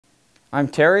I'm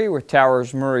Terry with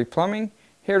Towers Murray Plumbing,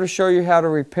 here to show you how to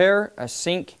repair a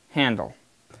sink handle.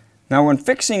 Now when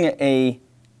fixing a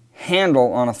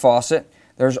handle on a faucet,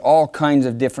 there's all kinds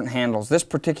of different handles. This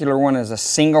particular one is a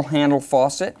single handle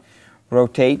faucet,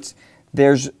 rotates.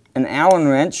 There's an Allen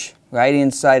wrench right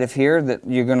inside of here that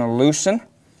you're going to loosen,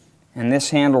 and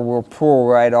this handle will pull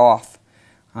right off.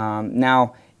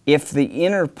 Now if the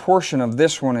inner portion of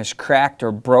this one is cracked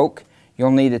or broke,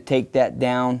 you'll need to take that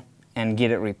down and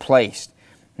get it replaced.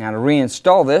 Now to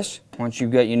reinstall this, once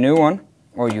you've got your new one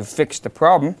or you've fixed the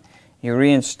problem, you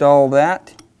reinstall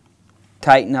that,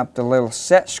 tighten up the little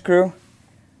set screw.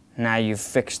 Now you've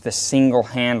fixed the single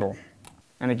handle.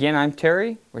 And again, I'm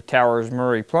Terry with Towers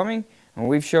Murray Plumbing, and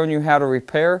we've shown you how to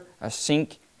repair a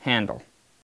sink handle.